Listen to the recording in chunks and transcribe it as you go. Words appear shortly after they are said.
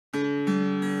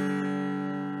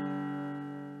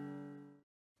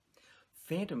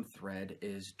Phantom Thread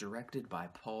is directed by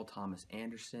Paul Thomas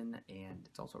Anderson, and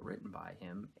it's also written by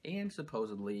him, and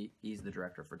supposedly he's the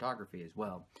director of photography as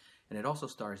well. And it also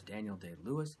stars Daniel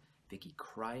Day-Lewis, Vicky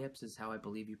Krieps is how I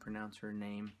believe you pronounce her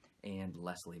name, and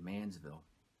Leslie Manville.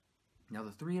 Now,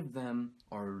 the three of them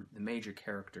are the major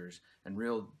characters and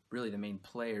really the main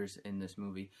players in this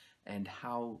movie, and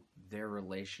how their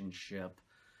relationship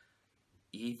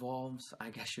evolves, I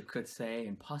guess you could say,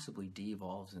 and possibly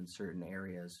devolves in certain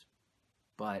areas.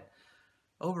 But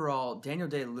overall, Daniel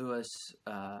Day-Lewis,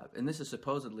 and this is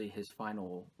supposedly his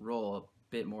final role, a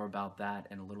bit more about that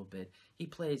in a little bit. He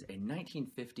plays a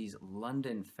 1950s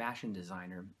London fashion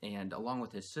designer, and along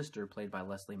with his sister, played by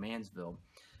Leslie Manville,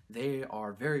 they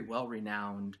are very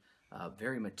well-renowned,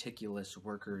 very meticulous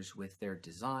workers with their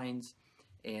designs.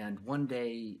 And one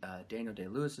day, Daniel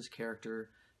Day-Lewis's character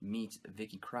meets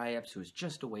Vicky Krieps, who is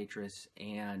just a waitress,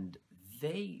 and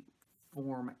they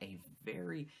form a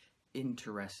very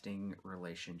interesting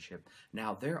relationship.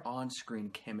 Now, their on-screen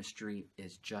chemistry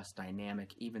is just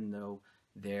dynamic, even though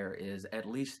there is at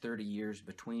least 30 years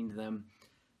between them.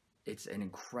 It's an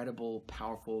incredible,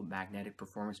 powerful, magnetic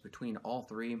performance between all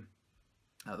three.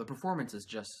 The performance is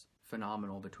just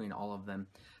phenomenal between all of them.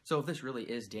 So if this really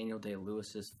is Daniel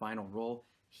Day-Lewis's final role,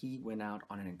 he went out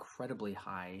on an incredibly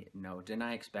high note, and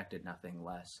I expected nothing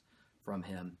less from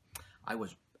him.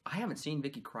 I haven't seen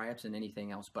Vicky Krieps in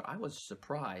anything else, but I was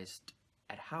surprised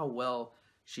at how well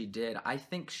she did. I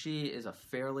think she is a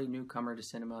fairly newcomer to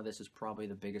cinema. This is probably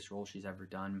the biggest role she's ever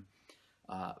done.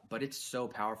 But it's so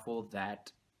powerful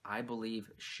that I believe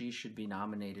she should be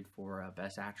nominated for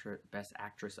Best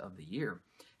Actress of the Year.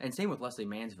 And same with Leslie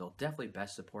Manville, definitely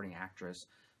Best Supporting Actress.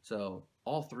 So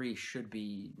all three should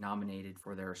be nominated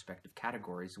for their respective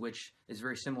categories, which is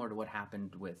very similar to what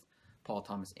happened with Paul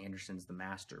Thomas Anderson's The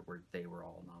Master, where they were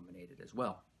all nominated as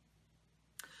well.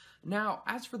 Now,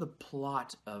 as for the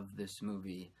plot of this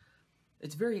movie,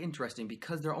 it's very interesting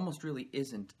because there almost really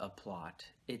isn't a plot.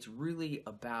 It's really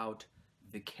about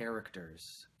the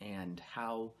characters and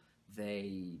how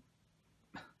they,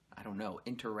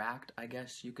 interact, I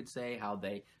guess you could say, how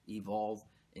they evolve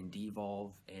and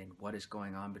devolve and what is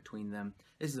going on between them.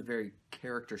 This is a very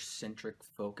character-centric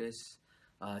focus.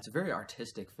 It's a very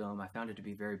artistic film. I found it to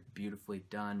be very beautifully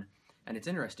done. And it's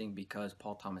interesting because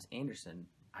Paul Thomas Anderson,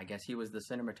 I guess he was the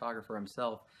cinematographer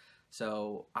himself.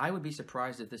 So I would be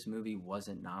surprised if this movie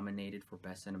wasn't nominated for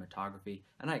Best Cinematography.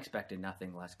 And I expected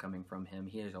nothing less coming from him.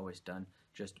 He has always done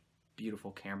just beautiful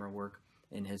camera work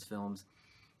in his films.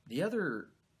 The other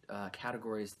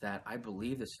categories that I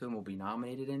believe this film will be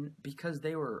nominated in, because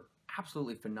they were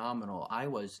absolutely phenomenal, I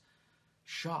was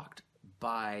shocked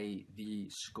by the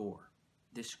score.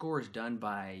 This score is done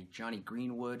by Jonny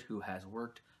Greenwood, who has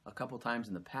worked a couple times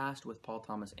in the past with Paul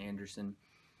Thomas Anderson.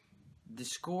 The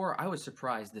score, I was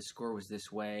surprised the score was this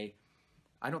way.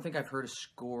 I don't think I've heard a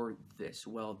score this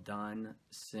well done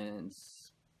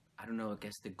since, I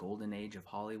guess the golden age of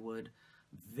Hollywood.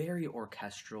 Very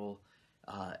orchestral.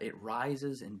 It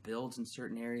rises and builds in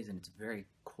certain areas, and it's very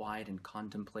quiet and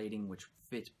contemplating, which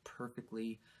fits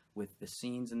perfectly with the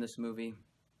scenes in this movie.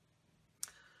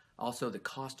 Also, the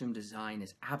costume design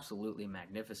is absolutely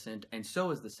magnificent, and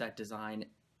so is the set design.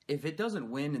 If it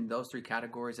doesn't win in those three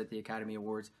categories at the Academy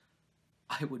Awards,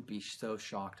 I would be so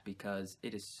shocked because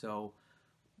it is so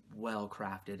well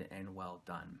crafted and well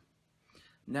done.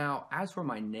 Now, as for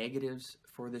my negatives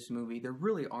for this movie, there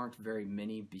really aren't very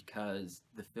many because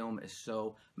the film is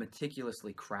so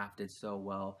meticulously crafted so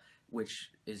well,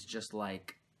 which is just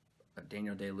like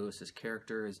Daniel Day-Lewis's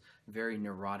character is very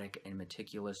neurotic and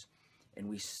meticulous. And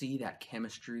we see that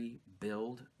chemistry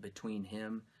build between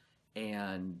him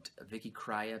and Vicky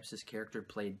Krieps' character.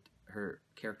 Her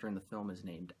character in the film is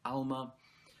named Alma.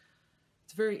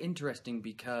 It's very interesting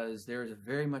because there is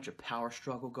very much a power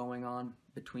struggle going on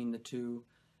between the two.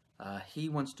 He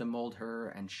wants to mold her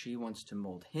and she wants to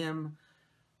mold him.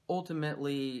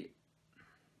 Ultimately,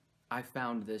 I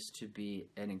found this to be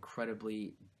an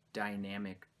incredibly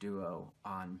dynamic duo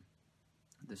on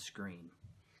the screen.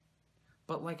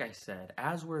 But like I said,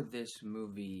 as where this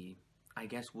movie, I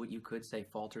guess what you could say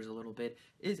falters a little bit,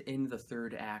 is in the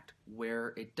third act,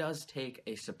 where it does take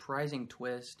a surprising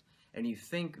twist, and you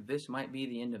think this might be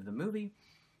the end of the movie,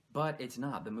 but it's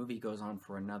not. The movie goes on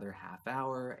for another half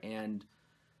hour, and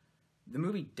the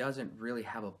movie doesn't really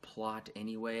have a plot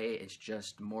anyway. It's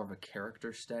just more of a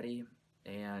character study,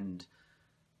 and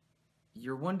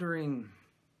you're wondering,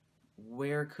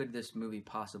 where could this movie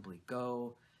possibly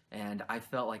go? And I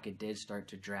felt like it did start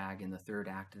to drag in the third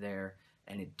act there,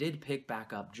 and it did pick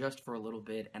back up just for a little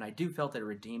bit, and I do felt that it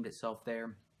redeemed itself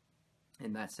there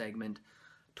in that segment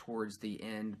towards the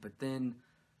end. But then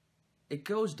it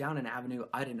goes down an avenue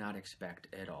I did not expect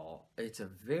at all. It's a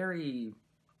very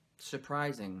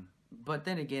surprising, but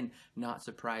then again, not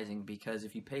surprising, because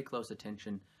if you pay close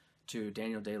attention to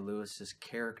Daniel Day-Lewis's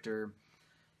character,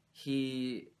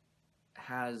 he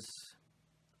has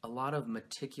a lot of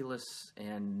meticulous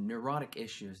and neurotic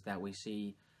issues that we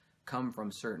see come from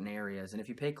certain areas. And if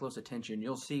you pay close attention,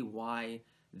 you'll see why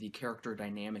the character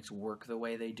dynamics work the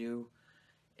way they do.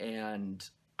 And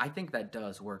I think that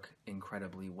does work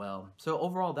incredibly well. So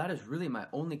overall, that is really my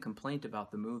only complaint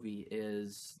about the movie,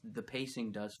 is the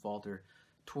pacing does falter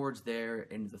towards there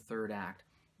in the third act.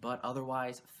 But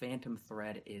otherwise, Phantom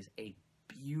Thread is a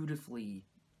beautifully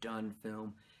done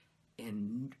film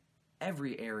in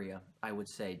every area, I would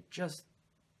say. Just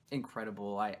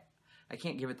incredible. I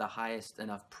can't give it the highest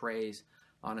enough praise,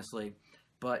 honestly,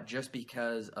 but just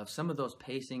because of some of those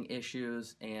pacing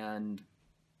issues, and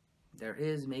there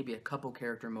is maybe a couple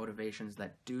character motivations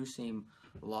that do seem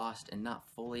lost and not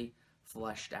fully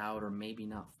fleshed out, or maybe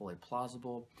not fully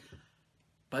plausible.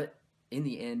 But in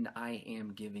the end, I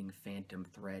am giving Phantom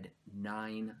Thread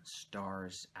 9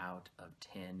 stars out of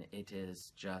 10. It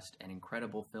is just an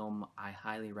incredible film. I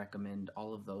highly recommend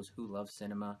all of those who love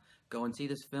cinema go and see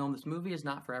this film. This movie is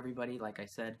not for everybody. Like I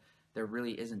said, there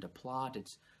really isn't a plot.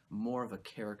 It's more of a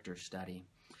character study.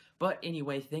 But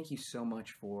anyway, thank you so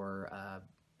much for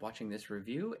watching this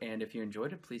review, and if you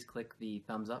enjoyed it, please click the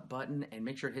thumbs up button and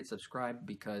make sure to hit subscribe,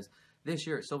 because this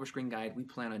year at Silver Screen Guide, we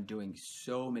plan on doing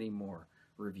so many more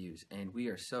reviews, and we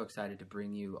are so excited to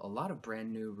bring you a lot of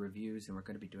brand new reviews, and we're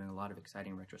going to be doing a lot of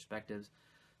exciting retrospectives.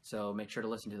 So make sure to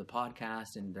listen to the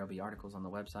podcast, and there'll be articles on the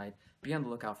website. Be on the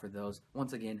lookout for those.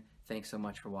 Once again, thanks so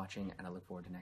much for watching, and I look forward to next